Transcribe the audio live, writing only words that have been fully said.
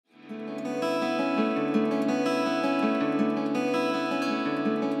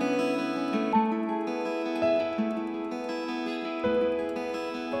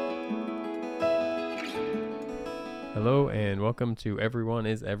welcome to Everyone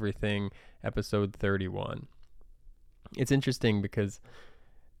is Everything, episode 31. It's interesting because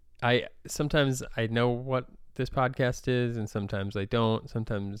sometimes I know what this podcast is and sometimes I don't.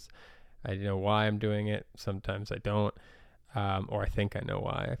 Sometimes I know why I'm doing it. Sometimes I don't. Or I think I know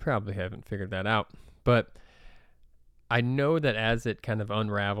why. I probably haven't figured that out. But I know that as it kind of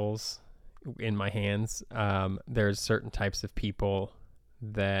unravels in my hands, there's certain types of people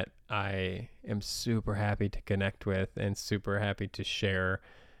that I am super happy to connect with and super happy to share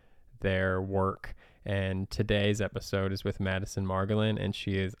their work. And today's episode is with Madison Margolin, and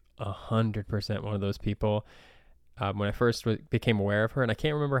she is 100% one of those people. When I first became aware of her, and I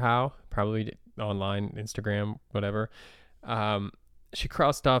can't remember how, probably online, Instagram, whatever, she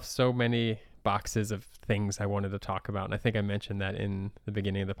crossed off so many boxes of things I wanted to talk about. And I think I mentioned that in the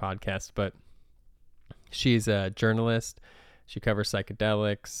beginning of the podcast, but she's a journalist. She covers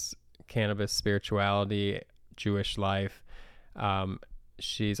psychedelics, cannabis, spirituality, Jewish life.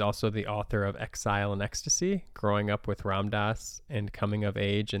 She's also the author of Exile and Ecstasy, Growing Up with Ram Dass and Coming of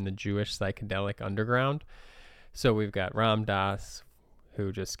Age in the Jewish Psychedelic Underground. So we've got Ram Dass,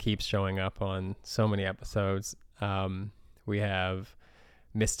 who just keeps showing up on so many episodes. We have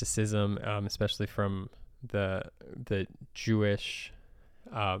mysticism, especially from the Jewish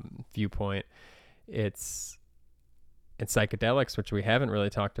viewpoint. It's psychedelics, which we haven't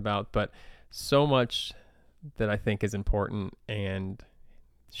really talked about, but so much that I think is important, and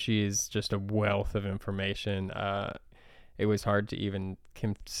she's just a wealth of information. It was hard to even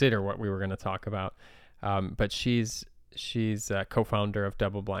consider what we were going to talk about, but she's a co-founder of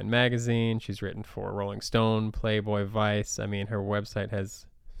Double Blind Magazine. She's written for Rolling Stone, Playboy, Vice. I mean, her website has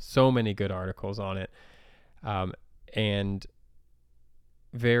so many good articles on it, and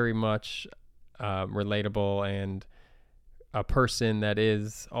very much relatable, and a person that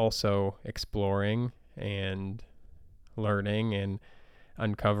is also exploring and learning and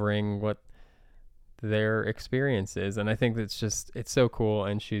uncovering what their experience is. And I think it's so cool.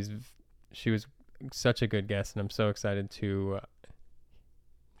 And she was such a good guest, and I'm so excited to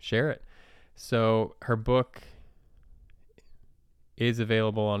share it. So her book is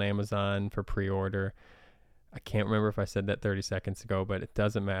available on Amazon for pre-order. I can't remember if I said that 30 seconds ago, but it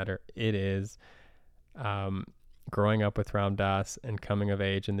doesn't matter. It is Growing Up with Ram Dass and Coming of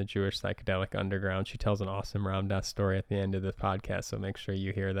Age in the Jewish Psychedelic Underground. She tells an awesome Ram Dass story at the end of the podcast, so make sure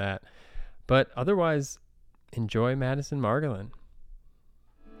you hear that. But otherwise, enjoy Madison Margolin.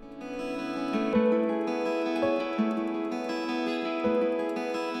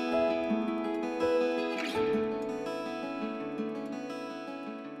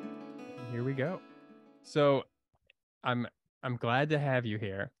 Here we go. So I'm glad to have you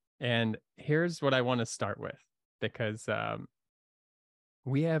here. And here's what I want to start with, because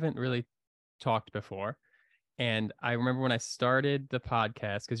we haven't really talked before. And I remember when I started the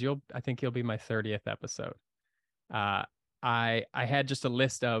podcast, because I think you'll be my 30th episode. I had just a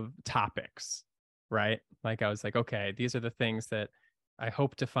list of topics, right? Like I was like, okay, these are the things that I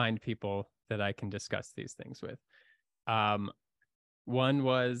hope to find people that I can discuss these things with. One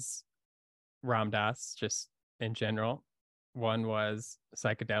was Ram Dass, just in general. One was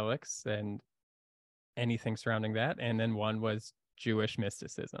psychedelics and anything surrounding that. And then one was Jewish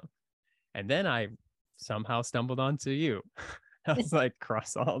mysticism. And then I somehow stumbled onto you. I was like,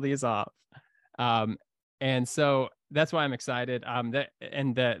 cross all these off. And so that's why I'm excited.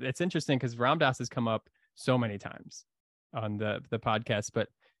 It's interesting because Ram Dass has come up so many times on the podcast, but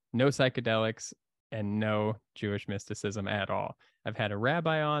no psychedelics and no Jewish mysticism at all. I've had a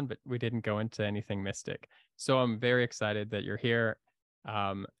rabbi on, but we didn't go into anything mystic. So I'm very excited that you're here.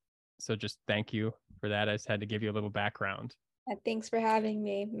 So just thank you for that. I just had to give you a little background. Thanks for having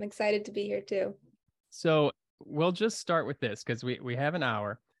me. I'm excited to be here too. So we'll just start with this because we have an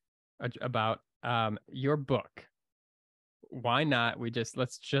hour about your book. Why not?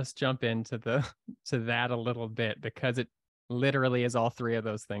 Let's just jump into that a little bit, because it literally is all three of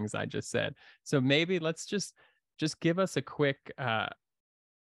those things I just said. So maybe let's just give us a quick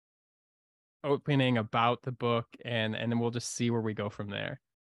opening about the book, and then we'll just see where we go from there.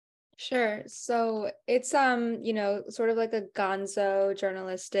 Sure. So it's sort of like a gonzo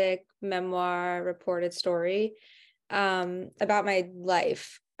journalistic memoir reported story about my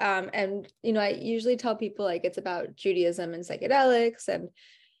life. And I usually tell people like it's about Judaism and psychedelics, and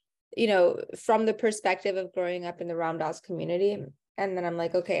from the perspective of growing up in the Ram Dass community. And then I'm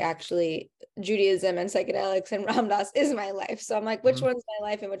like, okay, actually Judaism and psychedelics and Ram Dass is my life. So I'm like, which one's my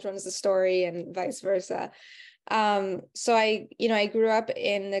life and which one's the story, and vice versa. So I grew up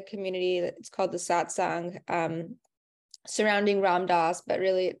in the community it's called the Satsang, surrounding Ram Dass, but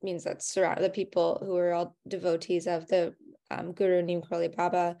really it means that surround the people who are all devotees of the guru named Kroli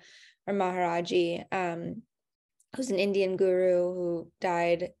Baba or Maharaji, who's an Indian guru who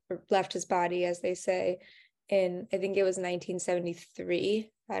died or left his body, as they say, in, I think it was 1973.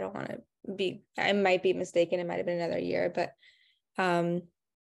 I don't want to be, I might be mistaken. It might have been another year, but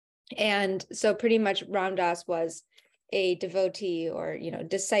and so pretty much Ram Dass was a devotee or,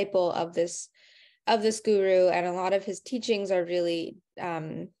 disciple of this guru, and a lot of his teachings are really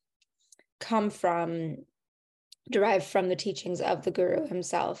derived from the teachings of the guru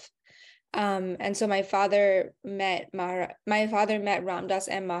himself. And so my father met Ram Dass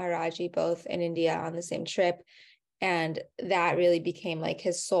and Maharaji both in India on the same trip, and that really became like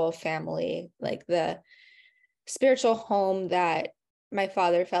his soul family, like the spiritual home that my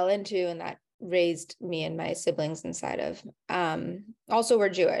father fell into and that raised me and my siblings inside of. Also, we're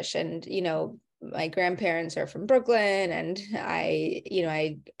Jewish, and my grandparents are from Brooklyn, and I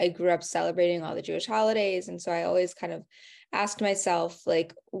grew up celebrating all the Jewish holidays, and so I always kind of asked myself,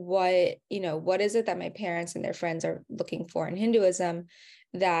 like, what is it that my parents and their friends are looking for in Hinduism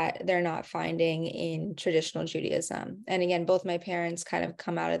that they're not finding in traditional Judaism? And again, both my parents kind of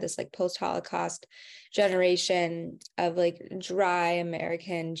come out of this like post-Holocaust generation of like dry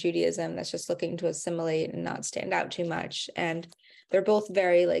American Judaism that's just looking to assimilate and not stand out too much. And they're both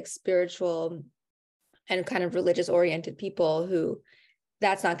very like spiritual and kind of religious oriented people who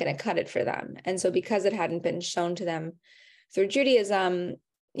that's not going to cut it for them. And so because it hadn't been shown to them through Judaism,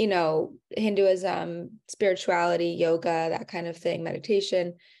 Hinduism, spirituality, yoga, that kind of thing,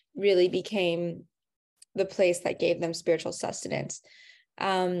 meditation really became the place that gave them spiritual sustenance.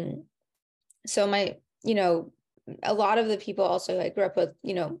 So a lot of the people also I grew up with,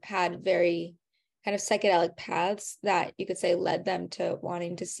 had very kind of psychedelic paths that you could say led them to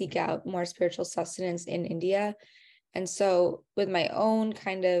wanting to seek out more spiritual sustenance in India. And so with my own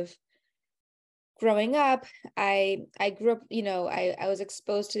kind of growing up, I grew up, I was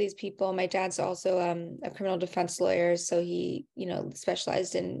exposed to these people. My dad's also a criminal defense lawyer. So he,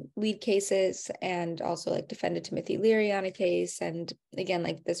 specialized in lead cases and also like defended Timothy Leary on a case. And again,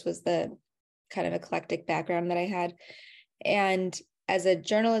 like this was the kind of eclectic background that I had. And as a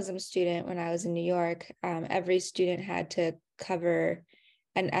journalism student, when I was in New York, every student had to cover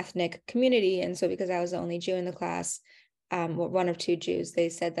an ethnic community. And so because I was the only Jew in the class, one of two Jews, they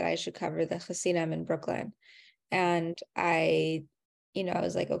said that I should cover the Hasidim in Brooklyn. And I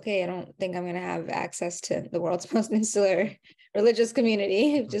was like, okay, I don't think I'm going to have access to the world's most insular religious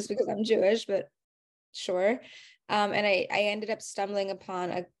community just because I'm Jewish, but sure. And I ended up stumbling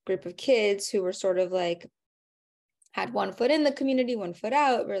upon a group of kids who were sort of like, had one foot in the community, one foot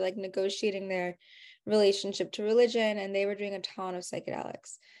out, were like negotiating their relationship to religion, and they were doing a ton of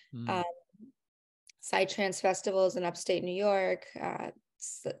psychedelics. Psytrance festivals in upstate New York,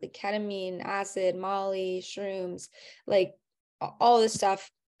 the ketamine, acid, Molly, shrooms, like all this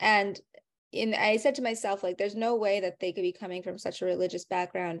stuff. And I said to myself, like, there's no way that they could be coming from such a religious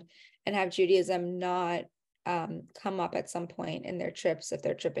background and have Judaism not come up at some point in their trips if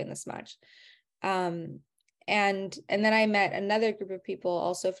they're tripping this much. And then I met another group of people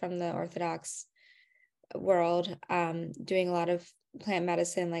also from the Orthodox world, doing a lot of plant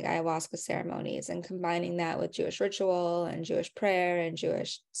medicine, like ayahuasca ceremonies, and combining that with Jewish ritual and Jewish prayer and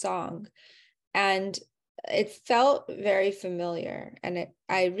Jewish song. And it felt very familiar. And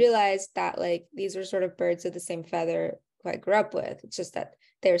I realized that like these were sort of birds of the same feather who I grew up with. It's just that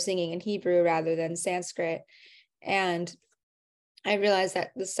they were singing in Hebrew rather than Sanskrit. And I realized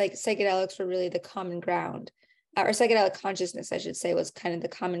that the psychedelics were really the common ground, or psychedelic consciousness, I should say, was kind of the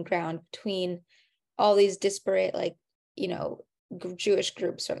common ground between all these disparate, like, Jewish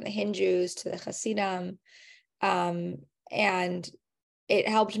groups, from the Hindus to the Hasidim. And it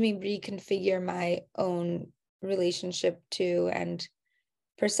helped me reconfigure my own relationship to and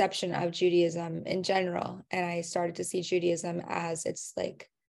perception of Judaism in general. And I started to see Judaism as its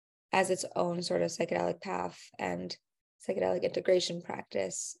own sort of psychedelic path and psychedelic integration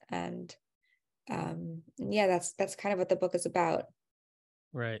practice. And that's kind of what the book is about.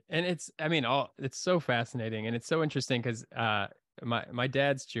 Right. And it's so fascinating, and it's so interesting because my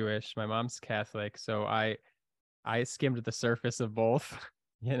dad's Jewish, my mom's Catholic, so I skimmed the surface of both.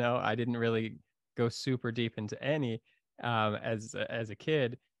 I didn't really go super deep into any as a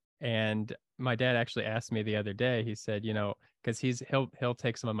kid. And my dad actually asked me the other day, he said, because he'll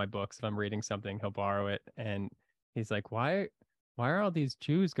take some of my books if I'm reading something, he'll borrow it, and he's like, why are all these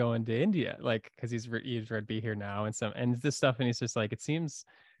Jews going to India? Like, because he's read Be Here Now and this stuff, and he's just like, it seems,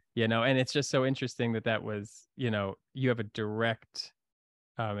 and it's just so interesting that was, you have a direct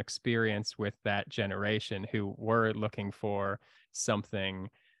experience with that generation who were looking for something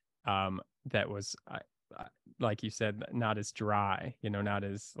that was like you said, not as dry, not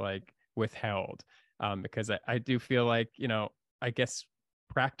as like withheld. Because I do feel like, I guess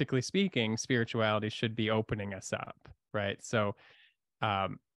practically speaking, spirituality should be opening us up, right? So,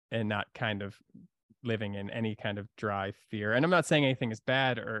 and not kind of living in any kind of dry fear. And I'm not saying anything is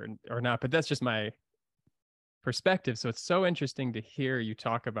bad or not, but that's just my perspective. So it's so interesting to hear you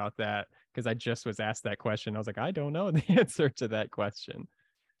talk about that, because I just was asked that question. I was like, I don't know the answer to that question.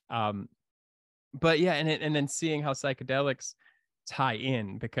 Um, but yeah, and then seeing how psychedelics tie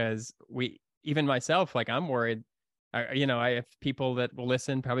in, because even myself, like I'm worried. I have people that will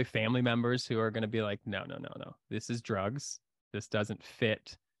listen, probably family members, who are going to be like, no, no, no, no, this is drugs. This doesn't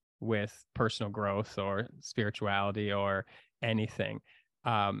fit with personal growth or spirituality or anything.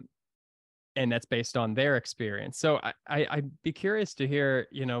 Um, and that's based on their experience. So I'd be curious to hear,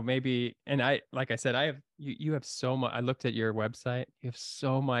 maybe, and like I said, you have so much. I looked at your website. You have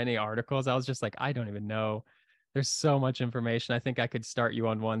so many articles. I was just like, I don't even know. There's so much information. I think I could start you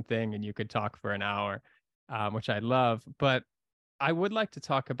on one thing and you could talk for an hour, which I love. But I would like to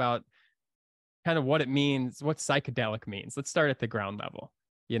talk about kind of what it means, what psychedelic means. Let's start at the ground level,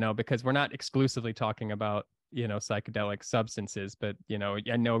 because we're not exclusively talking about, psychedelic substances, but,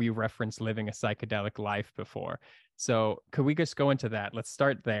 I know you referenced living a psychedelic life before. So could we just go into that? Let's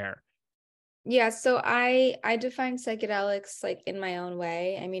start there. Yeah, so I define psychedelics like in my own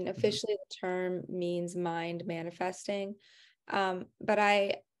way. I mean, Mhm. officially the term means mind manifesting. But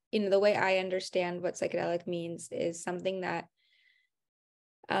the way I understand what psychedelic means is something that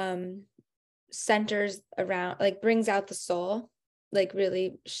um centers around, like brings out the soul, like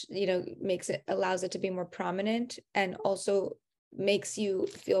really, allows it to be more prominent, and also makes you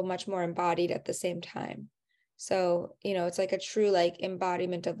feel much more embodied at the same time. So, it's like a true like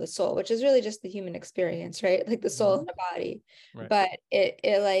embodiment of the soul, which is really just the human experience, right? Like the soul Mhm. in the body, Right. but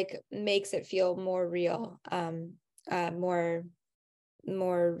it like makes it feel more real, more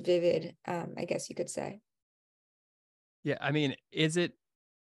vivid, I guess you could say. Yeah.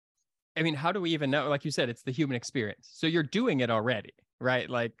 How do we even know? Like you said, it's the human experience. So you're doing it already, right?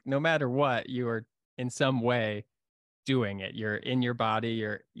 Like no matter what, you are in some way doing it. You're in your body,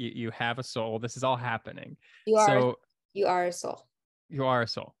 you have a soul. This is all happening. You are So you are a soul. you are a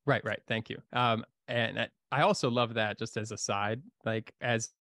soul. Right, right. Thank you. And I also love that, just as a side, like as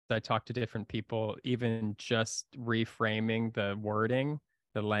I talk to different people, even just reframing the wording,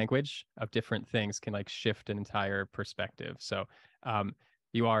 the language of different things can like shift an entire perspective. So, um,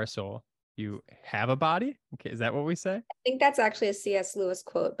 you are a soul. You have a body. Okay, is that what we say? Think that's actually a C.S. Lewis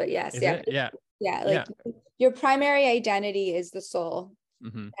quote, but yes, Is yeah. it? Yeah. Yeah, Yeah. like your primary identity is the soul,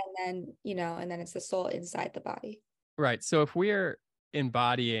 Hmm. and then it's the soul inside the body. Right. So if we're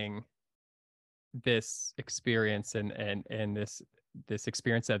embodying this experience and this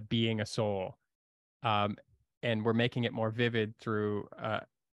experience of being a soul, um and we're making it more vivid through a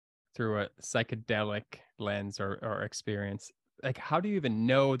psychedelic lens or experience, like how do you even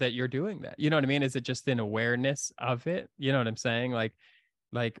know that you're doing that? You know what I mean? Is it just an awareness of it? You know what I'm saying? Like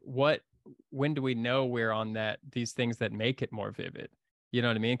what, when do we know we're on these things that make it more vivid? You know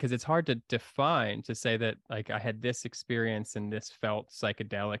what I mean? Because it's hard to define, to say that like I had this experience and this felt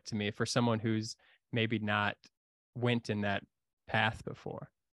psychedelic to me, for someone who's maybe not went in that path before.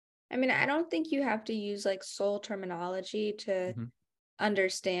 I mean, I don't think you have to use like soul terminology to Hmm.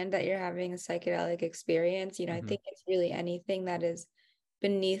 understand that you're having a psychedelic experience. I Hmm. think it's really anything that is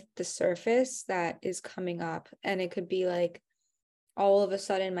beneath the surface that is coming up. And it could be like all of a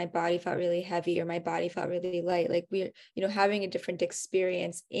sudden my body felt really heavy or my body felt really light. Like we're, having a different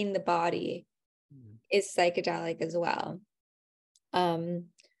experience in the body is psychedelic as well. Um,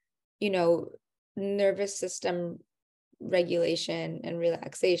 you know, Nervous system regulation and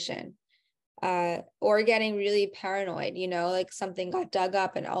relaxation. Or getting really paranoid, like something got dug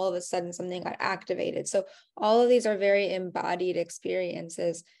up and all of a sudden something got activated. So all of these are very embodied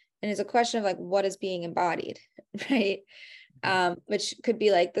experiences. And it's a question of like what is being embodied, right? Which could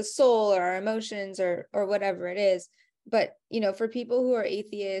be like the soul or our emotions or whatever it is. But for people who are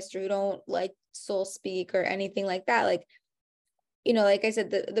atheists or who don't like soul speak or anything like that, like like I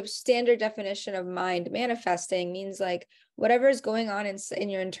said, the standard definition of mind manifesting means like whatever is going on in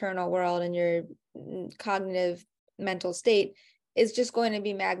your internal world and your cognitive mental state is just going to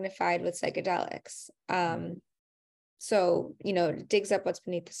be magnified with psychedelics. So, it digs up what's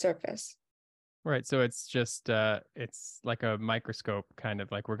beneath the surface. Right. So it's just it's like a microscope, kind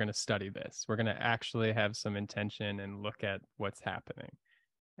of like we're going to study this. We're going to actually have some intention and look at what's happening,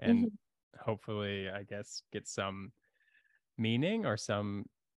 and Mhm. hopefully, I guess, get some meaning or some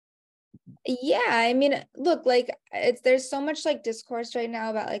Yeah, I mean, look, like there's so much like discourse right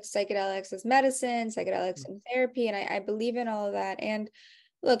now about like psychedelics as medicine, psychedelics in therapy, and I believe in all of that. And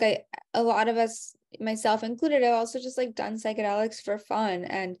look, a lot of us, myself included, have also just like done psychedelics for fun,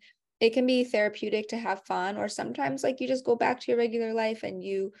 and it can be therapeutic to have fun, or sometimes like you just go back to your regular life and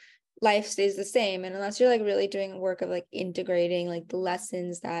life stays the same. And unless you're like really doing work of like integrating like the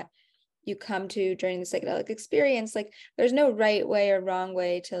lessons that you come to during the psychedelic experience, like there's no right way or wrong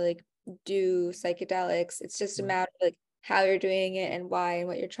way to like do psychedelics. It's just a Right. matter of like how you're doing it and why and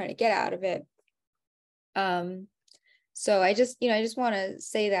what you're trying to get out of it. Um, so I just want to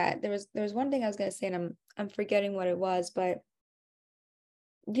say that there was one thing I was gonna say and I'm forgetting what it was, but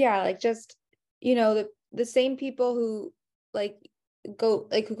yeah, like just the same people who like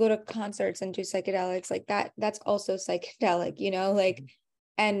who go to concerts and do psychedelics like that's also psychedelic, like, Mhm.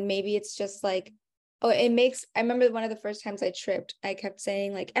 and maybe it's just like, oh, it makes, I remember one of the first times I tripped, I kept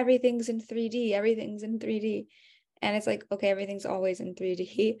saying like everything's in 3D, everything's in 3D, and it's like, okay, everything's always in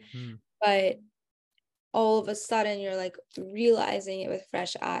 3D, Hmm. but all of a sudden you're like realizing it with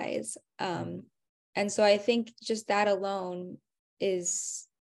fresh eyes. Hmm. And so I think just that alone is,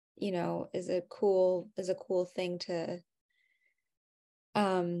 is a cool thing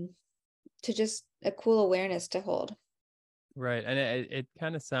um to just a cool awareness to hold. Right. And it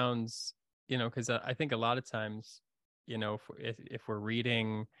kind of sounds, because I think a lot of times, if we're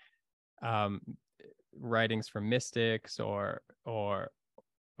reading um, writings from mystics or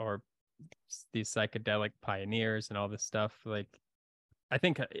these psychedelic pioneers and all this stuff, like I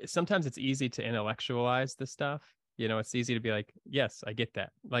think sometimes it's easy to intellectualize the stuff. It's easy to be like, yes, I get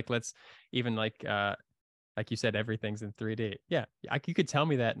that. Like, let's even like you said, everything's in 3D. Yeah, you could tell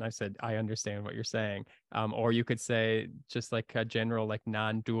me that, and I said I understand what you're saying. Or you could say just like a general like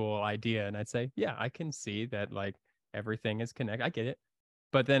non-dual idea, and I'd say, yeah, I can see that like everything is connected. I get it.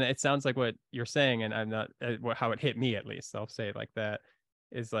 But then it sounds like what you're saying, and I'm not how it hit me at least. I'll say it like that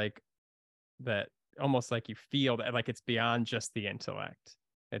is like that almost like you feel that like it's beyond just the intellect.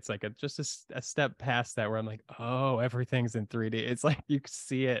 It's like just a step past that where I'm like, oh, everything's in 3D. It's like you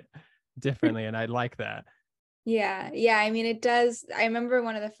see it differently, and I like that. Yeah, yeah. I mean, it does. I remember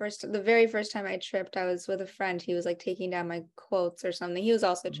the very first time I tripped, I was with a friend. He was like taking down my quotes or something. He was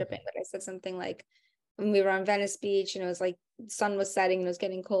also tripping, but I said something like, when we were on Venice Beach, and it was like sun was setting and it was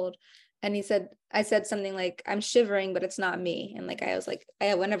getting cold. And I said something like, I'm shivering, but it's not me. And like, I was like,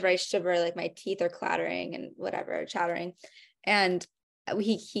 whenever I shiver, like my teeth are clattering and whatever, chattering. And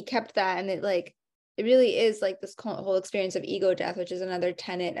he kept that. And it really is like this whole experience of ego death, which is another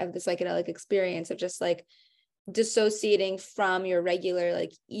tenet of the psychedelic experience of just like dissociating from your regular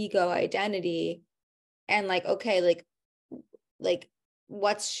like ego identity, and like, okay, like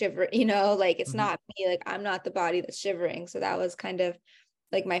what's shiver, like it's Mhm. not me, like I'm not the body that's shivering. So that was kind of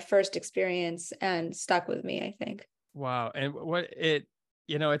like my first experience and stuck with me, I think. Wow. And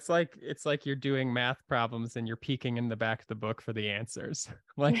it's like you're doing math problems and you're peeking in the back of the book for the answers.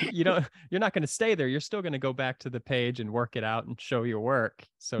 Like you're not going to stay there. You're still going to go back to the page and work it out and show your work,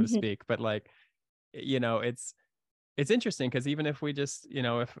 so to speak. But like, it's interesting because even if we just,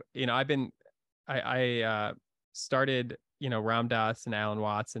 if I started, Ram Dass and Alan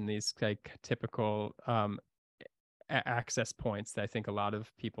Watts and these like typical access points that I think a lot of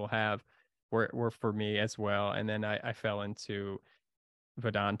people have were for me as well. And then I fell into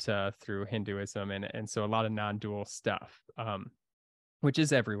Vedanta through Hinduism and so a lot of non-dual stuff, which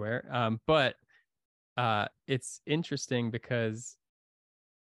is everywhere. But it's interesting because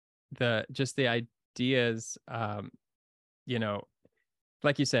the ideas, you know,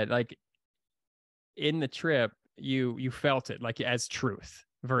 like you said, like in the trip, you felt it like as truth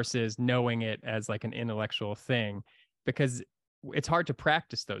versus knowing it as like an intellectual thing, because it's hard to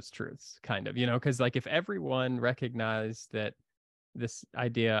practice those truths, kind of, because like if everyone recognized that this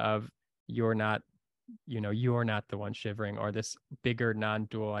idea of you're not you're not the one shivering, or this bigger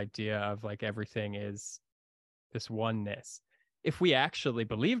non-dual idea of like everything is this oneness, if we actually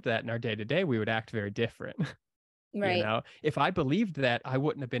believed that in our day to day, we would act very different. Right. If I believed that, I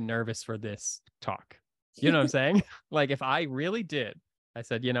wouldn't have been nervous for this talk. You know what I'm saying? Like if I really did, I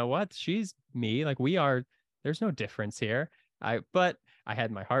said, you know what, she's me, like we are, there's no difference here. But I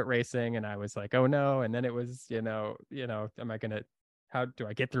had my heart racing and I was like, oh no. And then it was, am I gonna, how do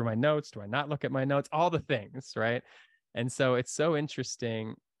I get through my notes? Do I not look at my notes? All the things, right? And so it's so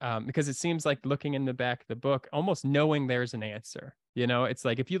interesting, because it seems like looking in the back of the book, almost knowing there's an answer. It's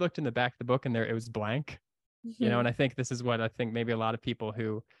like if you looked in the back of the book and there it was blank, and Mhm. I think this is what I think maybe a lot of people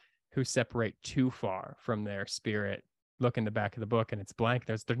who separate too far from their spirit, look in the back of the book and it's blank.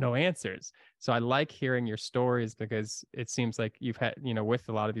 There's no answers. So I like hearing your stories because it seems like you've had, with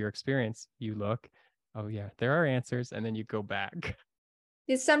a lot of your experience, you look, oh yeah, there are answers, and then you go back.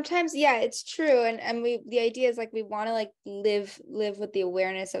 Sometimes, yeah, it's true. And the idea is like we want to like live with the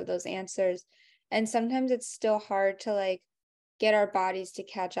awareness of those answers. And sometimes it's still hard to like get our bodies to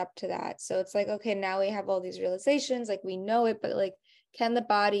catch up to that. So it's like, okay, now we have all these realizations, like we know it, but like, can the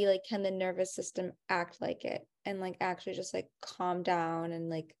body, like, can the nervous system act like it and like actually just like calm down and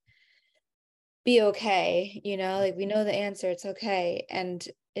like be okay, like we know the answer, it's okay. And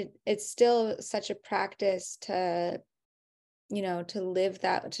it's still such a practice to to live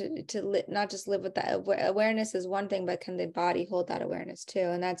that, not just live with that. Awareness is one thing, but can the body hold that awareness too?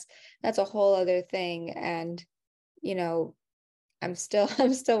 And that's a whole other thing. And I'm still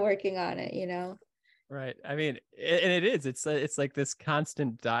working on it. Right. I mean, and it is. It's like this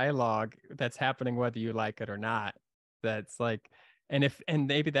constant dialogue that's happening whether you like it or not. That's like, and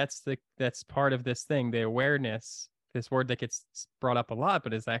maybe that's part of this thing, the awareness. This word that gets brought up a lot,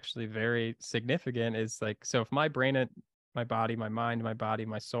 but is actually very significant. Is like, so if my brain, my body, my mind, my body,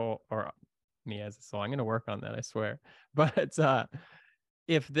 my soul, or me as a soul, I'm going to work on that, I swear. But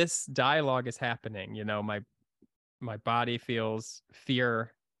if this dialogue is happening, my body feels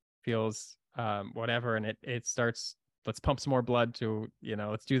fear, feels whatever, and it starts, let's pump some more blood to,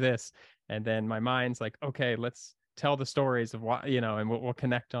 let's do this. And then my mind's like, okay, let's tell the stories of what, and we'll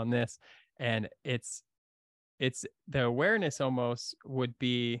connect on this. And it's the awareness almost would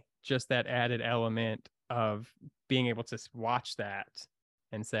be just that added element of being able to watch that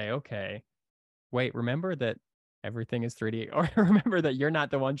and say, okay, wait, remember that everything is 3D, or remember that you're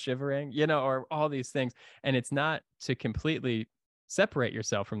not the one shivering, or all these things. And it's not to completely separate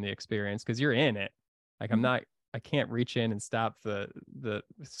yourself from the experience because you're in it. Like I can't reach in and stop the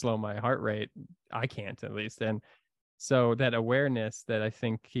slow my heart rate. I can't, at least. And so that awareness that I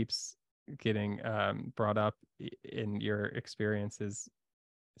think keeps getting brought up in your experiences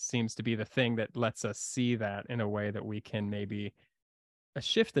seems to be the thing that lets us see that in a way that we can maybe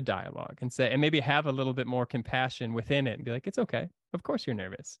shift the dialogue and say, and maybe have a little bit more compassion within it and be like, it's okay. Of course you're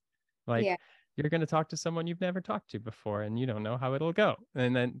nervous. Like, Yeah. you're going to talk to someone you've never talked to before and you don't know how it'll go.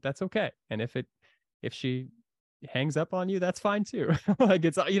 And then that's okay. And if she hangs up on you, that's fine too. Like,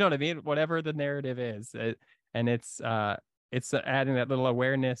 it's, you know what I mean? Whatever the narrative is. And it's adding that little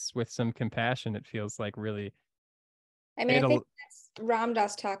awareness with some compassion. It feels like really, I mean, I think Ram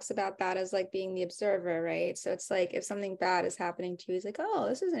Dass talks about that as like being the observer, right? So it's like if something bad is happening to you, he's like, oh,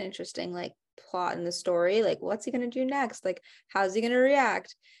 this is an interesting like plot in the story. Like, what's he gonna do next? Like, how's he gonna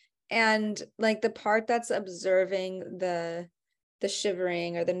react? And like the part that's observing the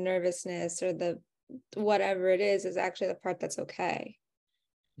shivering or the nervousness or the whatever it is actually the part that's okay.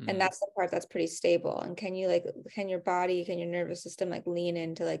 And that's the part that's pretty stable. And can your body, can your nervous system like lean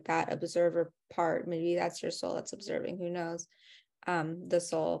into like that observer part? Maybe that's your soul that's observing, who knows? The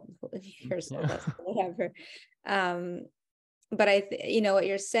soul, your soul, that's whatever. But what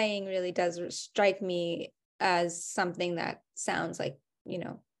you're saying really does strike me as something that sounds like,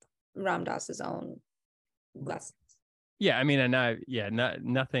 Ram Dass's own lessons. Yeah, I mean,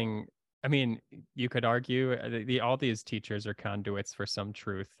 nothing. I mean, you could argue all these teachers are conduits for some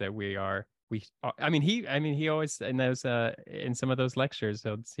truth that I mean, he always, in those in some of those lectures,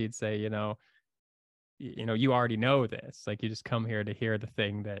 he'd say, you already know this. Like, you just come here to hear the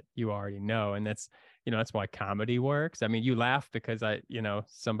thing that you already know. And that's why comedy works. I mean, you laugh because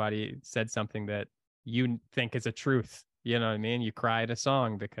somebody said something that you think is a truth. You know what I mean? You cry at a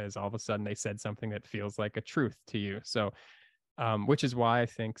song because all of a sudden they said something that feels like a truth to you. So, which is why I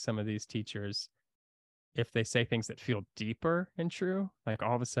think some of these teachers, if they say things that feel deeper and true, like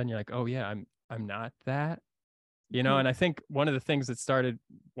all of a sudden you're like, oh yeah, I'm not that, And I think one of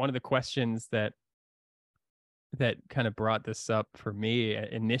the questions that kind of brought this up for me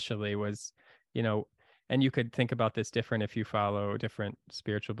initially was, and you could think about this different if you follow different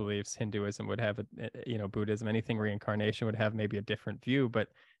spiritual beliefs. Hinduism would have Buddhism, anything reincarnation would have maybe a different view. But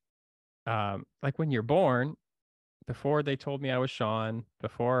like when you're born, before they told me I was Sean,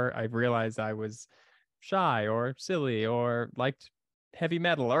 before I realized I was shy or silly or liked heavy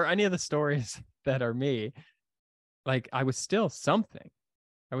metal or any of the stories that are me, like I was still something.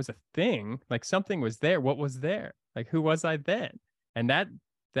 I was a thing. Like something was there. What was there? Like, who was I then? And that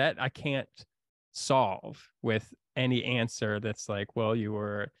I can't solve with any answer that's like, well, you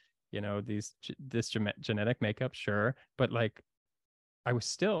were, this genetic makeup, sure, but like I was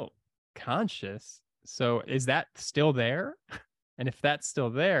still conscious. So is that still there? And if that's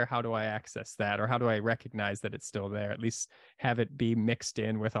still there, how do I access that? Or how do I recognize that it's still there? At least have it be mixed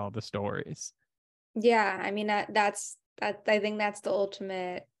in with all the stories. Yeah, I mean that's that I think that's the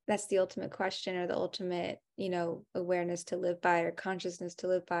ultimate question, or the ultimate, awareness to live by, or consciousness to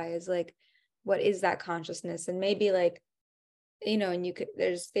live by, is like, what is that consciousness? And maybe like, and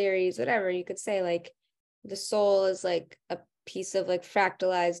there's theories, whatever, you could say like the soul is like a piece of like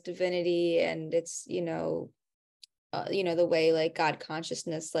fractalized divinity, and it's, the way like God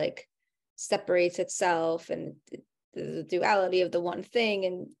consciousness like separates itself, and the duality of the one thing.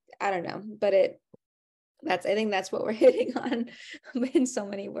 And I don't know, but I think that's what we're hitting on in so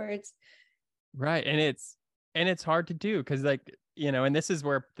many words. Right. And it's hard to do because, like, and this is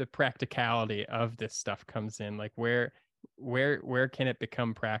where the practicality of this stuff comes in. Like, where can it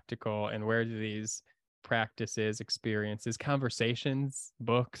become practical, and where do these practices, experiences, conversations,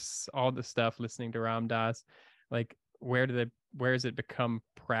 books, all the stuff, listening to Ram Dass, like, where does it become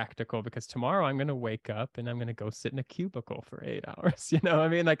practical? Because tomorrow I'm going to wake up and I'm going to go sit in a cubicle for 8 hours. I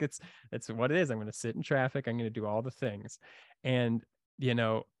mean, like, it's what it is. I'm going to sit in traffic. I'm going to do all the things. And,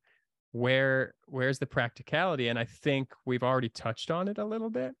 where's the practicality? And I think we've already touched on it a little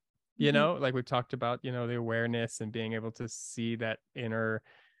bit, like we've talked about, the awareness and being able to see that inner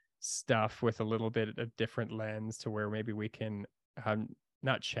stuff with a little bit of different lens, to where maybe we can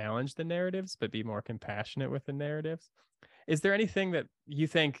not challenge the narratives, but be more compassionate with the narratives. Is there anything that you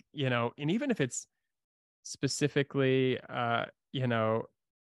think, and even if it's specifically,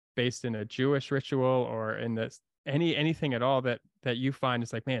 based in a Jewish ritual, or in this, anything at all, that you find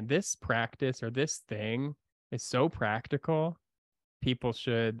is like, man, this practice or this thing is so practical, people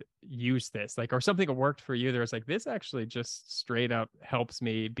should use this, like, or something that worked for you, there's like, this actually just straight up helps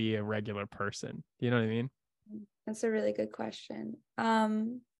me be a regular person. You know what I mean? That's a really good question.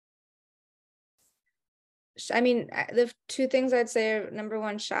 I mean, the two things I'd say are, number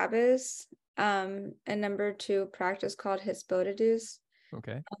one, Shabbos, and number two, practice called Hisbodedus.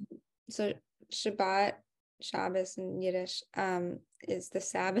 Okay. So Shabbat, Shabbos in Yiddish, is the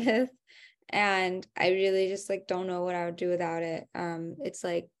Sabbath. And I really just like don't know what I would do without it. It's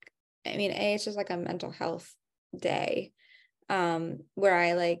like, I mean, it's just like a mental health day, where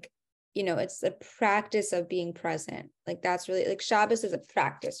I like, it's the practice of being present. Like, that's really, like, Shabbos is a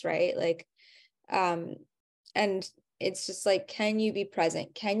practice, right? Like, and it's just like, can you be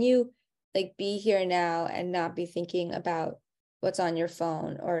present? Can you like be here now and not be thinking about what's on your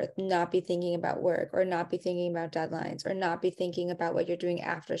phone, or not be thinking about work, or not be thinking about deadlines, or not be thinking about what you're doing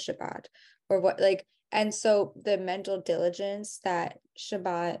after Shabbat, or what, like, and so the mental diligence that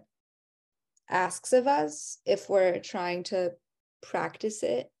Shabbat asks of us, if we're trying to practice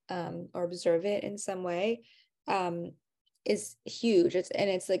it, or observe it in some way, is huge.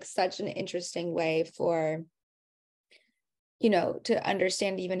 It's like such an interesting way for, to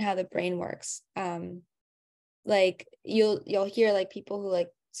understand even how the brain works. Like, you'll hear like people who like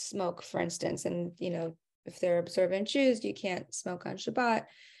smoke, for instance, and if they're observant Jews, you can't smoke on Shabbat.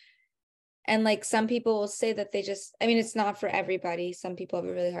 And like, some people will say that they just, I mean, it's not for everybody. Some people have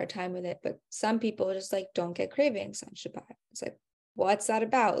a really hard time with it, but some people just like don't get cravings on Shabbat. It's like, what's that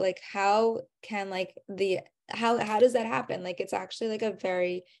about? Like, how can like how does that happen? Like, it's actually like a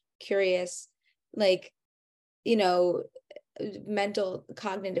very curious, like, mental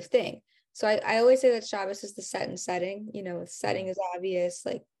cognitive thing. So I always say that Shabbos is the set and setting. Setting is obvious,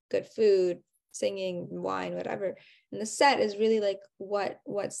 like good food, singing, wine, whatever. And the set is really like what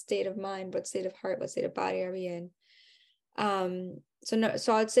state of mind, what state of heart, what state of body are we in?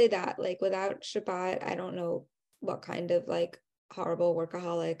 So I'd say that, like, without Shabbat, I don't know what kind of like horrible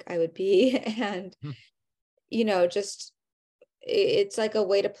workaholic I would be. And just, it's like a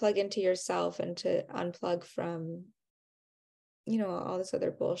way to plug into yourself and to unplug from all this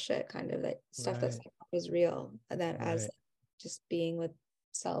other bullshit, kind of like stuff that's Right. not as real, and that as Right. just being with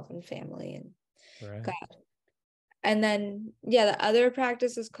self and family and Right. God. And then the other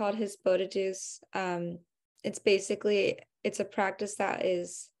practice is called Hisbodedus. It's basically, it's a practice that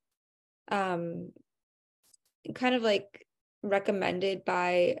is kind of like recommended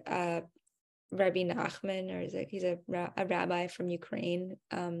by Rabbi Nachman, or he's a rabbi from Ukraine,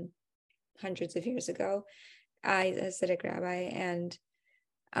 hundreds of years ago. He's a Hasidic rabbi, and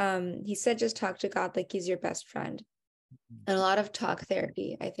he said, just talk to God like he's your best friend. And a lot of talk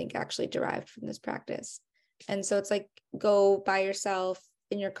therapy, I think, actually derived from this practice. And so it's like, go by yourself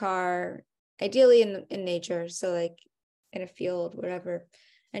in your car, ideally in nature, so like in a field, whatever,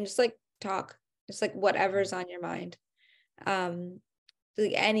 and just like talk, just like whatever's on your mind,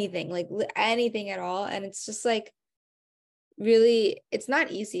 like anything at all. And it's just like, really, it's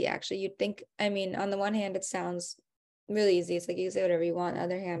not easy, actually. You'd think, I mean, on the one hand, it sounds really easy. It's like you can say whatever you want. On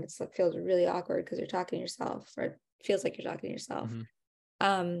the other hand, it's like feels really awkward because you're talking to yourself, or it feels like you're talking to yourself.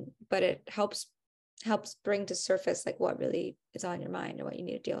 Mm-hmm. But it helps helps bring to surface like what really is on your mind and what you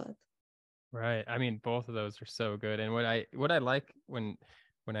need to deal with. Right. I mean, both of those are so good. And what I like when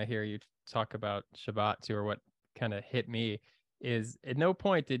I hear you talk about Shabbat too, or what kind of hit me is at no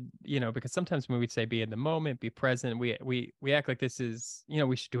point did, because sometimes when we say be in the moment, be present, we act like this is,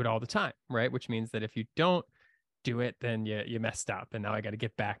 we should do it all the time, right? Which means that if you don't do it, then you messed up and now I got to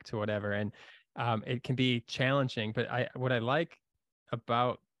get back to whatever. And it can be challenging, but what I like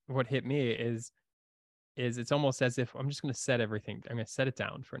about what hit me is it's almost as if I'm just going to set everything. I'm going to set it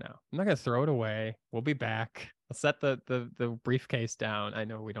down for now. I'm not going to throw it away. We'll be back. I'll set the briefcase down. I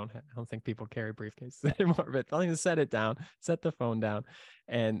know I don't think people carry briefcases anymore, but I'm going to set it down, set the phone down.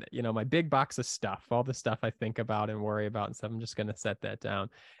 And, my big box of stuff, all the stuff I think about and worry about and stuff, I'm just going to set that down.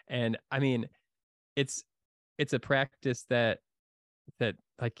 And I mean, it's a practice that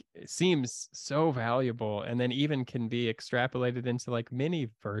like seems so valuable, and then even can be extrapolated into like mini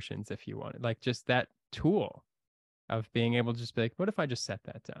versions if you want it, like just that tool of being able to just be like, what if I just set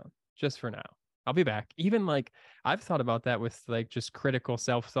that down just for now? I'll be back. Even like I've thought about that with like just critical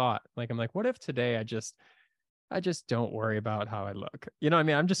self-thought. Like I'm like, what if today I just don't worry about how I look? I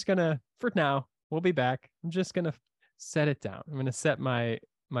mean, I'm just gonna, for now, we'll be back. I'm just gonna set it down. I'm gonna set my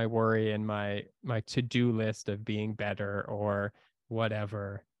worry and my to-do list of being better or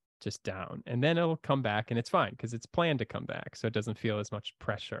whatever just down, and then it'll come back and it's fine because it's planned to come back, so it doesn't feel as much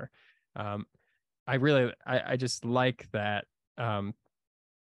pressure. I just like that, and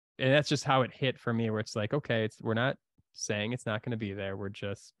that's just how it hit for me, where it's like, okay, we're not saying it's not going to be there, we're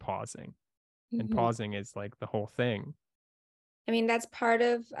just pausing. And pausing is like the whole thing. I mean, that's part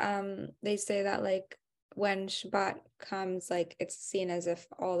of they say that like when Shabbat comes, like it's seen as if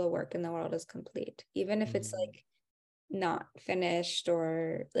all the work in the world is complete, even if it's like not finished,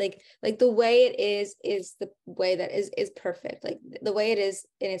 or like the way it is the way that is perfect. Like the way it is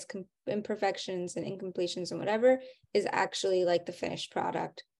in its imperfections and incompletions and whatever is actually like the finished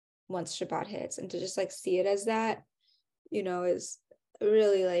product once Shabbat hits. And to just like see it as that, is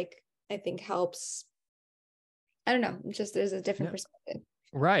really like, I think helps. I don't know, just there's a different perspective.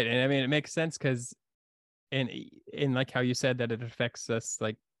 Right. And I mean, it makes sense because in like how you said that it affects us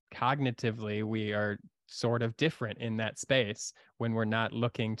like cognitively, we are sort of different in that space when we're not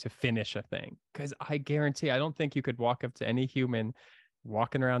looking to finish a thing. Because I guarantee, I don't think you could walk up to any human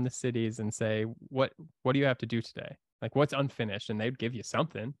walking around the cities and say, what do you have to do today? Like, what's unfinished? And they'd give you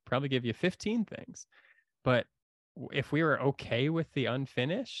something, probably give you 15 things. But if we were okay with the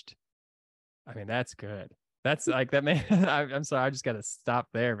unfinished, I mean, that's good. That's like that, man. I'm sorry, I just got to stop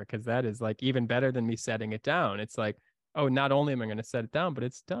there, because that is like even better than me setting it down. It's like, oh, not only am I going to set it down, but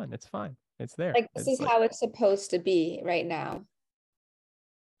it's done. It's fine. It's there. Like this It's is like, how it's supposed to be right now.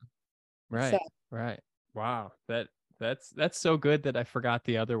 right, So right. Wow. That's so good that I forgot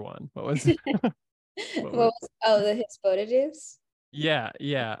the other one. What was it? What was the Hespodides? Yeah,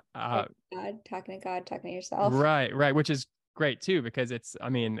 yeah. Talking to God, talking to yourself. Right, right, which is great too, because it's, I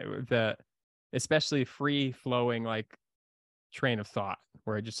mean, the especially free flowing like train of thought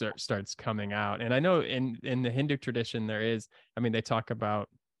where it just starts coming out. And I know in the Hindu tradition there is, I mean, they talk about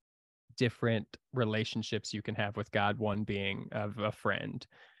different relationships you can have with God, one being of a friend,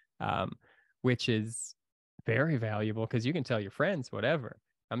 um, which is very valuable because you can tell your friends whatever.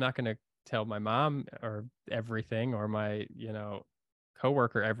 I'm not going to tell my mom or everything, or my,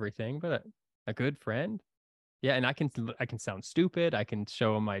 coworker everything, but a good friend, yeah. And I can sound stupid, I can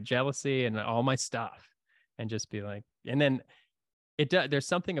show them my jealousy and all my stuff and just be like, and then there's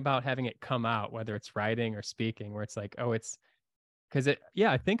something about having it come out, whether it's writing or speaking, where it's like, oh, it's because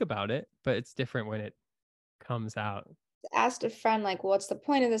I think about it, but it's different when it comes out. Asked a friend, like, what's the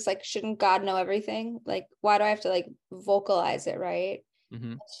point of this? Like, shouldn't God know everything? Like, why do I have to like vocalize it, right?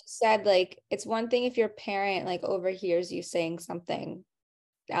 Mm-hmm. She said, like, it's one thing if your parent like overhears you saying something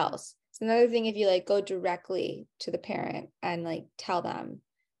else. It's another thing if you like go directly to the parent and like tell them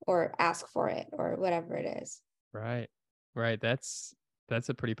or ask for it or whatever it is. Right. Right. That's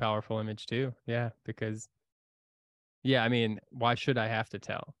a pretty powerful image too. Yeah. Because, yeah, I mean, why should I have to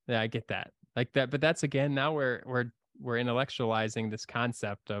tell? Yeah, I get that. Like that, but that's again, now we're intellectualizing this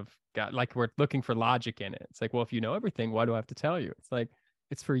concept of God, like we're looking for logic in it. It's like, well, if you know everything, why do I have to tell you? It's like,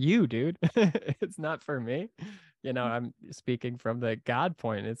 it's for you, dude. It's not for me. I'm speaking from the God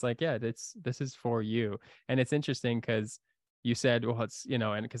point. It's like, yeah, this is for you. And it's interesting because you said, well, it's,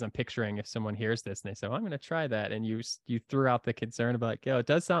 and because I'm picturing if someone hears this and they say, well, I'm going to try that. And you threw out the concern about like, it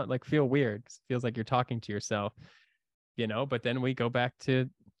does sound like feel weird. It feels like you're talking to yourself, but then we go back to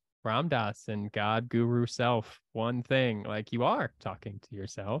Ram Dass and God, guru, self, one thing. Like you are talking to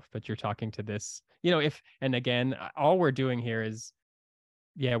yourself, but you're talking to this, and again, all we're doing here is,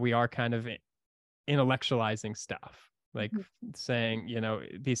 yeah, we are kind of intellectualizing stuff, like saying,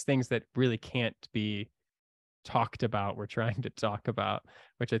 these things that really can't be talked about, we're trying to talk about,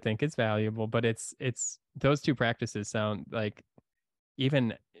 which I think is valuable. But it's those two practices sound like,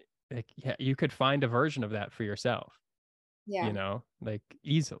 even like, yeah, you could find a version of that for yourself, Yeah. like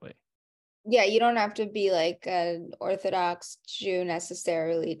easily. Yeah, you don't have to be like an Orthodox Jew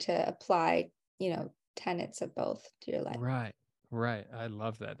necessarily to apply, tenets of both to your life. Right. Right. I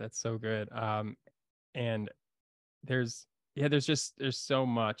love that. That's so good. And there's there's so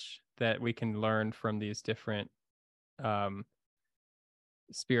much that we can learn from these different um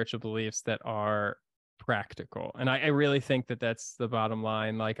spiritual beliefs that are practical. And I really think that that's the bottom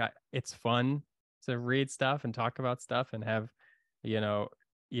line. Like, it's fun to read stuff and talk about stuff and have, you know,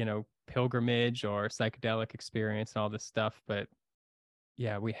 pilgrimage or psychedelic experience and all this stuff. But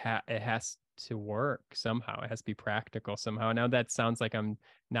yeah, it has to work somehow. It has to be practical somehow. Now that sounds like I'm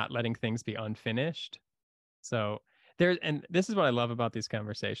not letting things be unfinished. So and this is what I love about these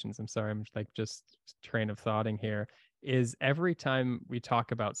conversations. I'm sorry, I'm like just train of thoughting here. Is every time we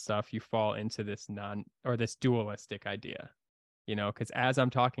talk about stuff, you fall into this dualistic idea, because as I'm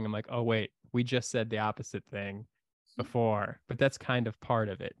talking, I'm like, oh wait, we just said the opposite thing before. But that's kind of part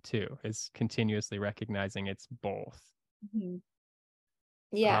of it too, is continuously recognizing it's both. Mhm.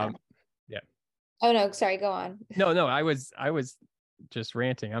 Yeah. Um, yeah. Oh no, sorry, go on. No, I was just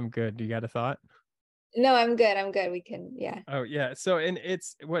ranting. I'm good. You got a thought? No, I'm good. I'm good. We can, yeah. Oh yeah. So, and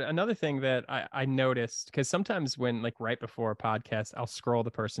it's what another thing that I noticed, because sometimes when, like, right before a podcast, I'll scroll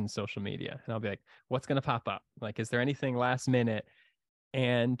the person's social media and I'll be like, what's gonna pop up? Like, is there anything last minute?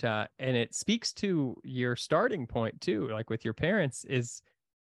 And it speaks to your starting point too, like with your parents, is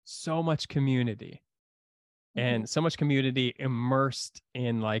so much community, Mhm. and so much community immersed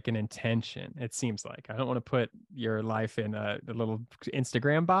in like an intention. It seems like, I don't want to put your life in a little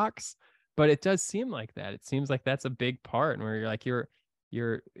Instagram box, but it does seem like that. It seems like that's a big part, where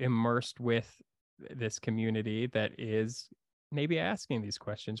you're immersed with this community that is maybe asking these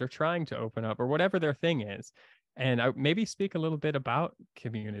questions or trying to open up or whatever their thing is. And I maybe speak a little bit about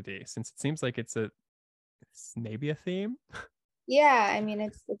community, since it seems like it's maybe a theme. Yeah, I mean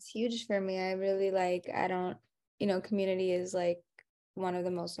it's huge for me. I really I don't, community is like one of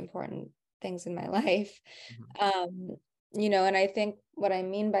the most important things in my life. Mhm. Um, and I think what I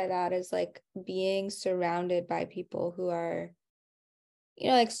mean by that is like being surrounded by people who are,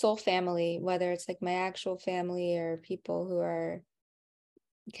 like soul family, whether it's like my actual family or people who are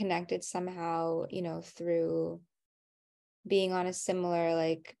connected somehow, through being on a similar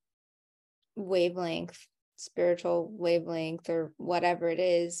like wavelength, spiritual wavelength or whatever it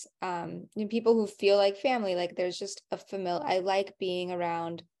is. People who feel like family, like there's just a familiar, I like being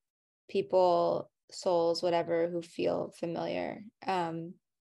around people, souls, whatever, who feel familiar.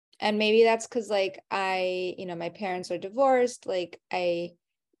 And maybe that's because like my parents are divorced. Like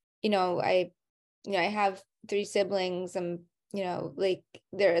you know, I I have three siblings. Like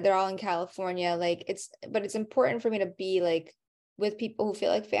they're all in California. Like but it's important for me to be like with people who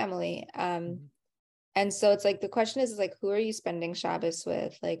feel like family. Mhm. And so it's like the question is like, who are you spending Shabbos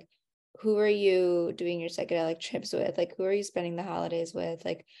with? Like, who are you doing your psychedelic trips with? Like, who are you spending the holidays with?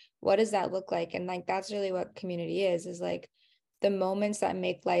 Like, what does that look like? And like, that's really what community is like the moments that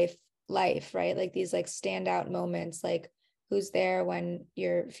make life, right? Like these like standout moments, like who's there when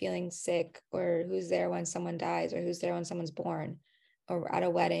you're feeling sick, or who's there when someone dies, or who's there when someone's born, or at a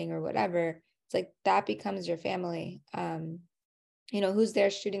wedding or whatever. It's like that becomes your family. Who's there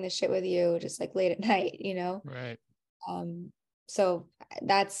shooting the shit with you just like late at night. Right. Um, so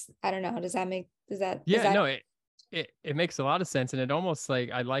that's, I don't know, does Yeah, that no, it makes a lot of sense. And it almost, like,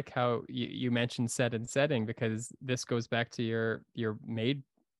 I like how you mentioned set and setting, because this goes back to your made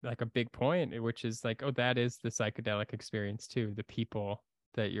like a big point, which is like, oh, that is the psychedelic experience too. The people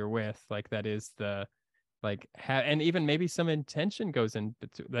that you're with, like, that is the, like, and even maybe some intention goes in,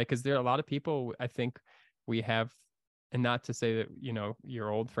 like, because there are a lot of people, I think, we have. And not to say that, your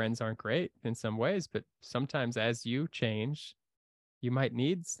old friends aren't great in some ways, but sometimes as you change, you might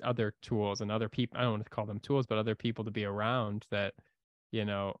need other tools and other people. I don't want to call them tools, but other people to be around that,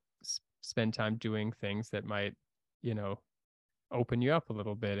 spend time doing things that might, you know, open you up a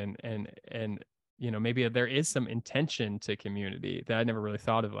little bit. And maybe there is some intention to community that I never really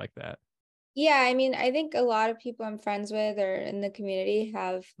thought of like that. Yeah, I mean, I think a lot of people I'm friends with or in the community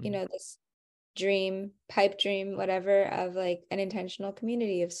have, Mhm. this pipe dream, whatever, of like an intentional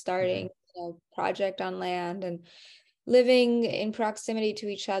community of Mhm. starting, project on land and living in proximity to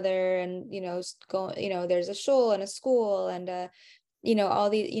each other. And, go, there's a shul and a school and all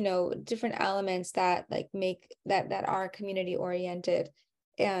these, different elements that like make that are community oriented.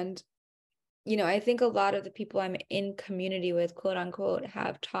 And I think a lot of the people I'm in community with, quote unquote,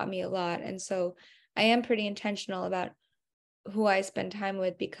 have taught me a lot. And so I am pretty intentional about who I spend time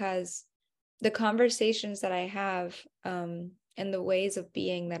with, because the conversations that I have, and the ways of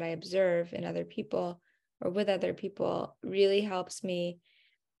being that I observe in other people or with other people really helps me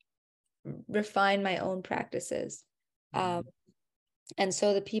refine my own practices. Um, and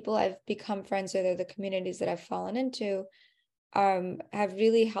so the people I've become friends with, or the communities that I've fallen into, have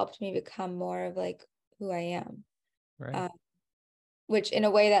really helped me become more of like who I am. Right. Um, which in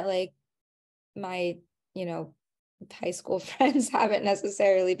a way that like my, you know, high school friends haven't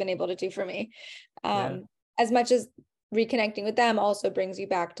necessarily been able to do for me. Yeah. As much as reconnecting with them also brings you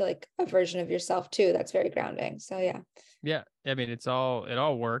back to like a version of yourself too. That's very grounding. So yeah. Yeah. I mean, it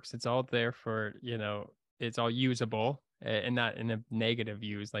all works. It's all there for, it's all usable, and not in a negative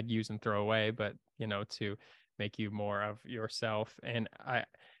use, like use and throw away, but, to make you more of yourself. And I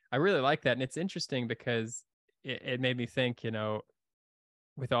really like that. And it's interesting because it made me think,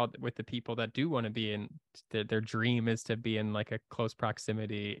 with the people that do want to be in, their dream is to be in like a close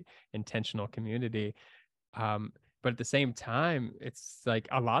proximity, intentional community. But at the same time, it's like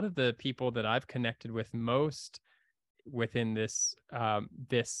a lot of the people that I've connected with most within this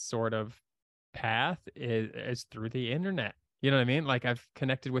sort of path is through the internet. You know what I mean? Like I've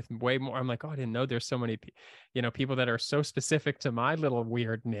connected with way more. I'm like, oh, I didn't know there's so many, people that are so specific to my little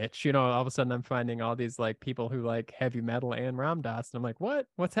weird niche. All of a sudden I'm finding all these like people who like heavy metal and Ram Dass, and I'm like,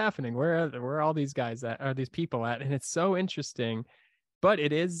 what's happening? Where are all these guys at? Are these people at? And it's so interesting, but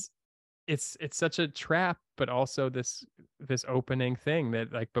it's such a trap, but also this opening thing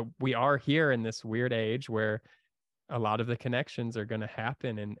that like, but we are here in this weird age where a lot of the connections are going to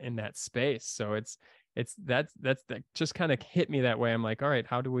happen in that space. So that just kind of hit me that way. I'm like, all right,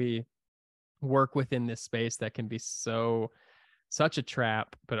 how do we work within this space that can be such a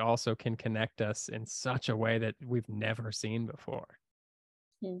trap, but also can connect us in such a way that we've never seen before?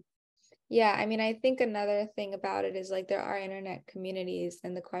 Hmm. Yeah, I mean, I think another thing about it is like there are internet communities,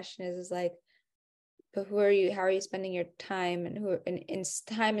 and the question is like, but who are you? How are you spending your time, and who in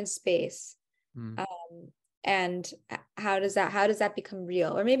time and space? Mm. And how does that become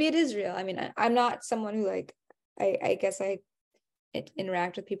real? Or maybe it is real. I mean, I'm not someone who like I guess I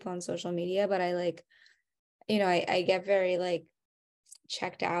interact with people on social media, but I like, I get very like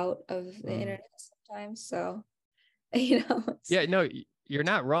checked out of the Mm. internet sometimes. So, Yeah, no, you're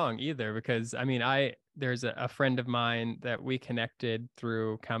not wrong either, because I mean, there's a friend of mine that we connected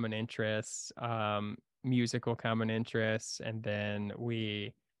through common interests, musical common interests, and then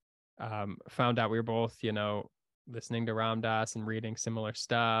we found out we were both, listening to Ram Dass and reading similar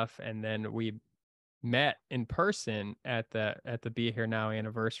stuff, and then we met in person at the Be Here Now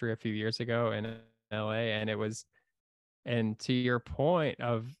anniversary a few years ago in LA, and it was, and to your point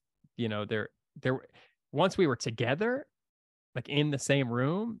of, there once we were together, like in the same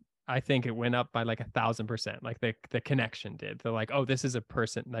room, I think it went up by like 1,000%. Like the connection did. They're like, oh, this is a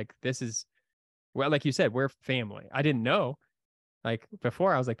person. Like this is, well, like you said, we're family. I didn't know. Like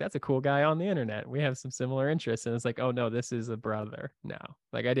before, I was like, that's a cool guy on the internet. We have some similar interests. And it's like, oh no, this is a brother now.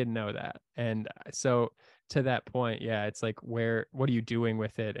 Like I didn't know that. And so to that point, yeah, it's like, what are you doing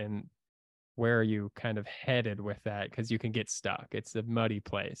with it? And where are you kind of headed with that? Because you can get stuck. It's a muddy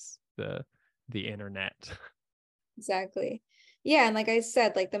place, the internet. exactly. Yeah, and like I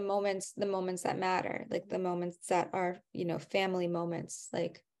said, like the moments that matter, like the moments that are, family moments,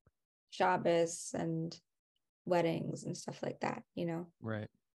 like Shabbos and weddings and stuff like that. Right.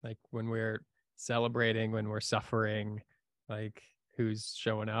 Like when we're celebrating, when we're suffering, like who's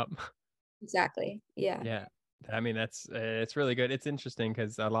showing up. Exactly. Yeah. Yeah. I mean, that's it's really good. It's interesting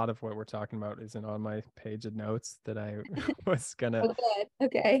because a lot of what we're talking about isn't on my page of notes that I was gonna, Oh, good.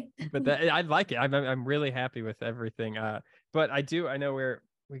 Okay. but that I like it. I'm really happy with everything. But I know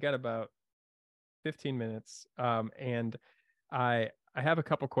we got about 15 minutes. And I have a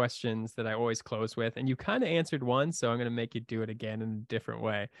couple questions that I always close with, and you kind of answered one, so I'm going to make you do it again in a different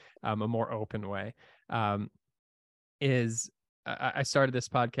way, a more open way. Um, is I started this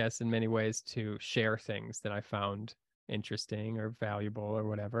podcast in many ways to share things that I found interesting or valuable or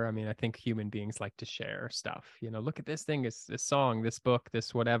whatever. I mean, I think human beings like to share stuff. Look at this thing, this song, this book,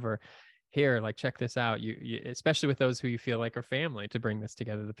 this whatever. Here, like check this out. You especially with those who you feel like are family, to bring this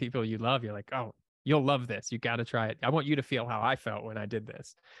together. The people you love, you're like, oh, you'll love this. You got to try it. I want you to feel how I felt when I did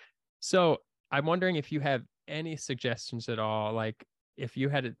this. So I'm wondering if you have any suggestions at all, like if you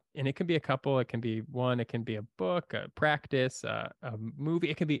had it, and it can be a couple, it can be one, it can be a book, a practice, a movie,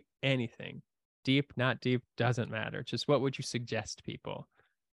 it can be anything. Deep, not deep, doesn't matter. Just what would you suggest people?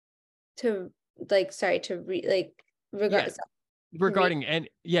 To like, sorry, to read like Yeah, regardless. to read. regarding, and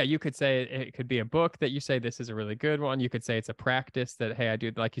yeah, you could say it could be a book that you say this is a really good one. You could say it's a practice that, hey, I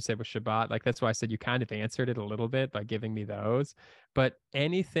do, like you said with Shabbat. Like that's why I said you kind of answered it a little bit by giving me those. But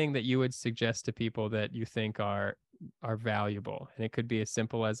anything that you would suggest to people that you think are valuable, and it could be as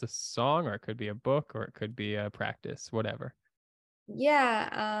simple as a song, or it could be a book, or it could be a practice, whatever.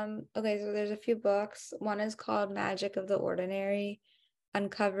 Yeah, okay, so there's a few books. One is called Magic of the Ordinary,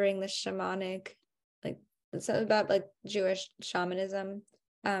 Uncovering the Shamanic, like it's about like Jewish shamanism.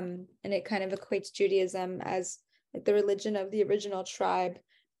 And it kind of equates Judaism as like the religion of the original tribe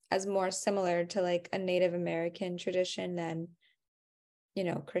as more similar to like a Native American tradition than,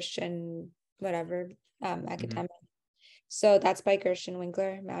 Christian, whatever, Hmm. academic. So that's by Gershon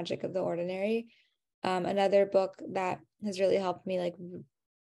Winkler, Magic of the Ordinary. Another book that has really helped me like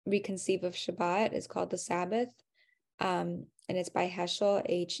reconceive of Shabbat is called The Sabbath. And it's by Heschel,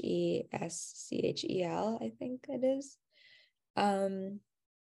 Heschel, I think it is. Um,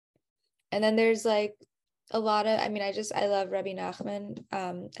 and then there's like a lot of, I love Rabbi Nachman.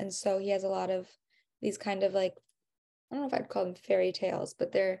 And so he has a lot of these kind of like, I don't know if I'd call them fairy tales,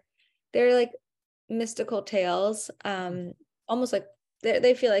 but they're like mystical tales, almost like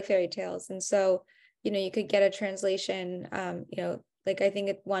they feel like fairy tales. And so, you could get a translation, like I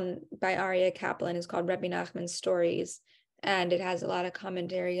think one by Aria Kaplan is called Rabbi Nachman's Stories, and it has a lot of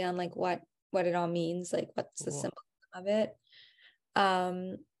commentary on like what it all means, like what's the Cool. symbol of it.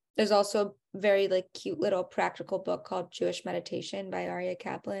 Um, there's also a very like cute little practical book called Jewish Meditation by Aria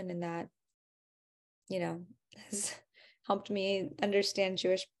Kaplan, and that, has helped me understand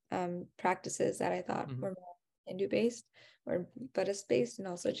Jewish practices that I thought Hmm. were more Hindu based or Buddhist based and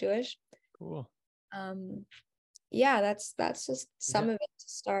also Jewish. Cool. Um, yeah, that's just Yeah. some of it to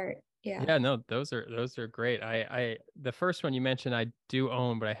start. Yeah. Yeah, no, those are great. I the first one you mentioned I do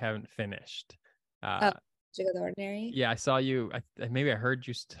own, but I haven't finished. Oh, Uh Magic of the Ordinary. yeah, I saw you. Maybe I heard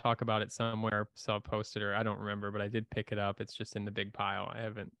you talk about it somewhere, saw it posted, or I don't remember, but I did pick it up. It's just in the big pile. I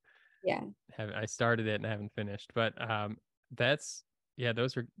Yeah. haven't I started it and I haven't finished. But that's yeah,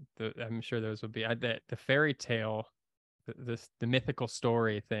 those are I'm sure those would be the fairy tale, the mythical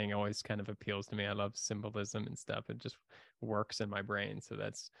story thing always kind of appeals to me. I love symbolism and stuff. It just works in my brain, so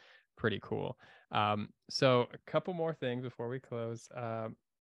that's pretty cool. So a couple more things before we close.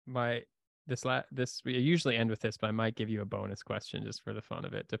 My this we usually end with this, but I might give you a bonus question just for the fun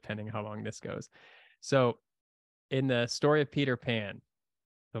of it, depending how long this goes. So in the story of Peter Pan,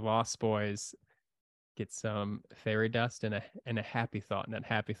 the Lost Boys get some fairy dust and a happy thought, and that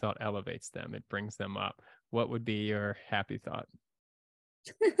happy thought elevates them. It brings them up. What would be your happy thought?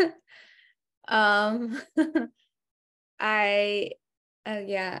 um I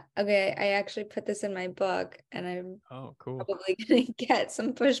yeah, okay, I actually put this in my book and I'm Oh, cool. probably gonna get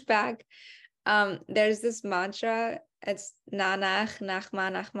some pushback. There's this mantra, it's Nanach,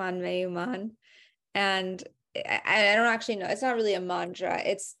 Nachman, Nachman, Meyuman. And I don't actually know. It's not really a mantra.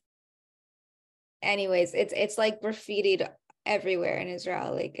 It's like graffitied everywhere in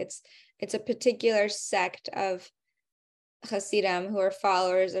Israel. Like it's a particular sect of Hasidim who are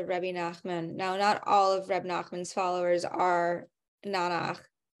followers of Rabbi Nachman. Now, not all of Reb Nachman's followers are Nanach,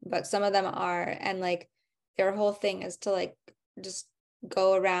 but some of them are. And like their whole thing is to like just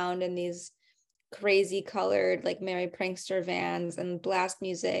go around in these crazy colored like Merry Prankster vans and blast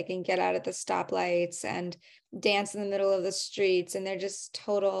music and get out at the stoplights and dance in the middle of the streets. And they're just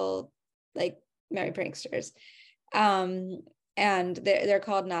total like Merry Pranksters. Um, and they're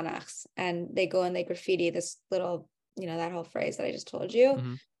called Nanachs, and they go and they graffiti this little, that whole phrase that I just told you.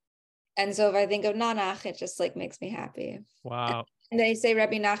 Hmm. And so if I think of Nanach, it just like makes me happy. Wow. And they say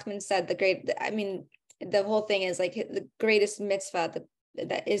Rabbi Nachman said the whole thing is like the greatest mitzvah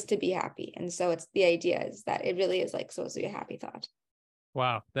that is to be happy. And so it's the idea is that it really is like supposed to be a happy thought.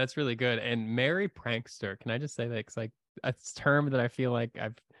 Wow, that's really good. And Merry Prankster, can I just say that it's like a term that I feel like I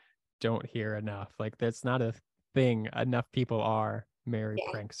don't hear enough. Like that's not a thing enough people are Merry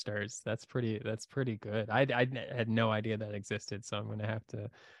Yeah. Pranksters. That's pretty good. I had no idea that existed, so I'm gonna have to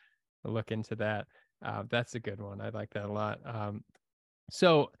look into that. That's a good one. I like that a lot.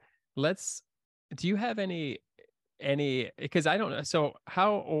 So let's. Do you have any? Because I don't know. So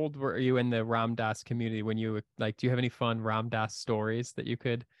how old were you in the Ram Dass community when you like? Do you have any fun Ram Dass stories that you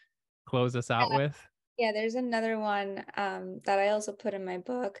could close us out with? Yeah, there's another one that I also put in my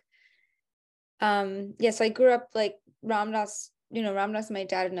book. Yes, I grew up like Ramdas and my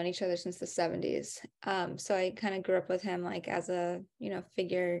dad have known each other since the 70s. So I kind of grew up with him like as a,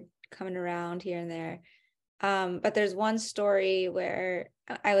 figure coming around here and there. But there's one story where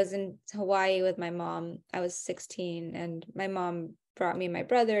I was in Hawaii with my mom. I was 16 and my mom brought me and my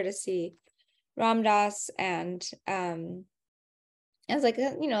brother to see Ramdas, and as like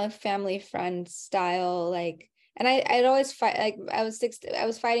a, a family friend style, like, and I'd always fight, like I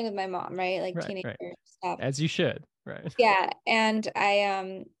was fighting with my mom, right? Like Right, teenager right. stuff. As you should, right? Yeah. And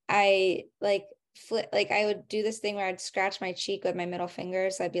I like like I would do this thing where I'd scratch my cheek with my middle finger.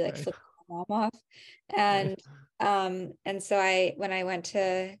 So I'd be like Right, flipping my mom off. right, And so when I went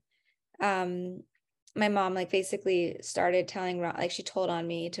to um my mom like basically started telling Ram, like she told on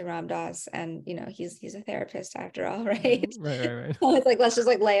me to Ram Dass, and he's a therapist after all, right, right? right, right, right. So it's like, let's just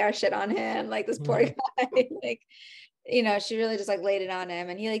like lay our shit on him, like this poor Mhm. guy. Like, she really just like laid it on him,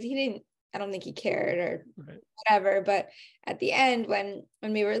 and he didn't, I don't think he cared or Right, whatever. But at the end, when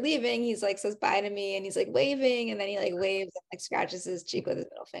we were leaving, he's like says bye to me, and he's like waving, and then he like waves and like scratches his cheek with his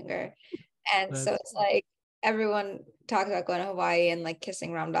middle finger. And so that's it's like everyone talks about going to Hawaii and like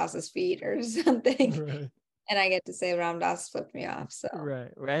kissing Ram Dass's feet or something. right, And I get to say Ram Dass flipped me off. So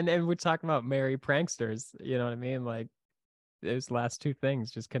right. And we're talking about merry pranksters. You know what I mean? Like those last two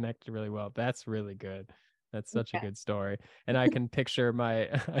things just connected really well. That's really good. That's such a yeah. good story. And I can picture my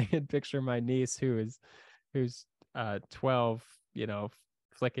I can picture my niece who's 12,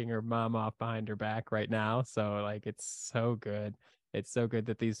 flicking her mom off behind her back right now. So like it's so good. It's so good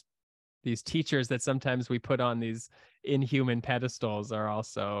that these teachers that sometimes we put on these inhuman pedestals are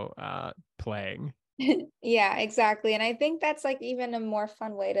also playing. Yeah, exactly. And I think that's like even a more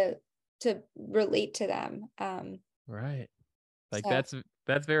fun way to relate to them. Right. Like So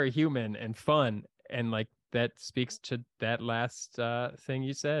that's very human and fun, and like that speaks to that last thing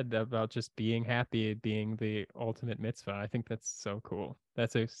you said about just being happy being the ultimate mitzvah. I think that's so cool.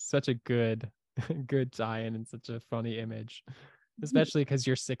 That's such a good good tie-in and such a funny image, especially because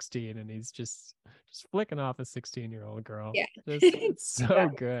you're 16 and he's just flicking off a 16-year-old girl. yeah. Just it's so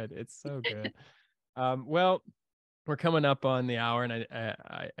Exactly. good. It's so good. Well, we're coming up on the hour, and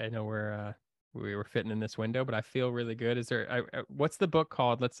I know we were fitting in this window, but I feel really good. Is there what's the book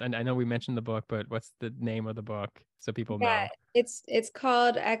called? And I know we mentioned the book, but what's the name of the book so people Yeah, know? it's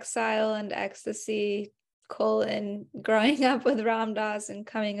called Exile and Ecstasy, growing up with Ram Dass and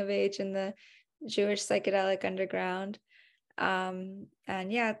coming of age in the Jewish psychedelic underground. And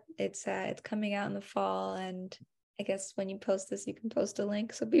yeah, it's coming out in the fall, and I guess when you post this, you can post a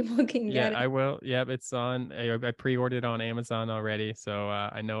link so people can Yeah, get it. I will. Yep, it's on. I pre-ordered on Amazon already, so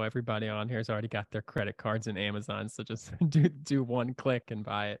I know everybody on here has already got their credit cards in Amazon. So just do one click and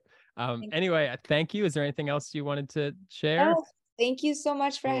buy it. Anyway, thank you. Is there anything else you wanted to share? Oh, thank you so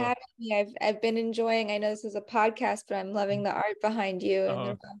much for Cool. having me. I've been enjoying. I know this is a podcast, but I'm loving the art behind you and the Oh,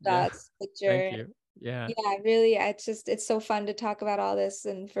 Ram yeah. Dass Thank picture. you. Yeah. Yeah, really, it's so fun to talk about all this,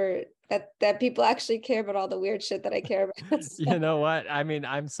 and for that people actually care about all the weird shit that I care about. So You know what? I mean,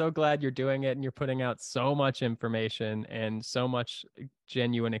 I'm so glad you're doing it and you're putting out so much information and so much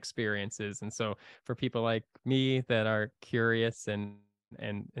genuine experiences. And so for people like me that are curious and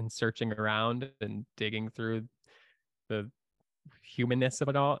searching around and digging through the humanness of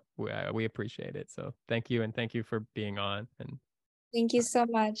it all, we appreciate it. So thank you, and thank you for being on. And thank you so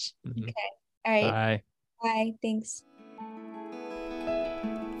much. mhm. Okay. All right. Bye. Bye. Thanks.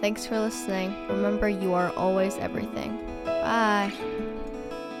 Thanks for listening. Remember, you are always everything. Bye.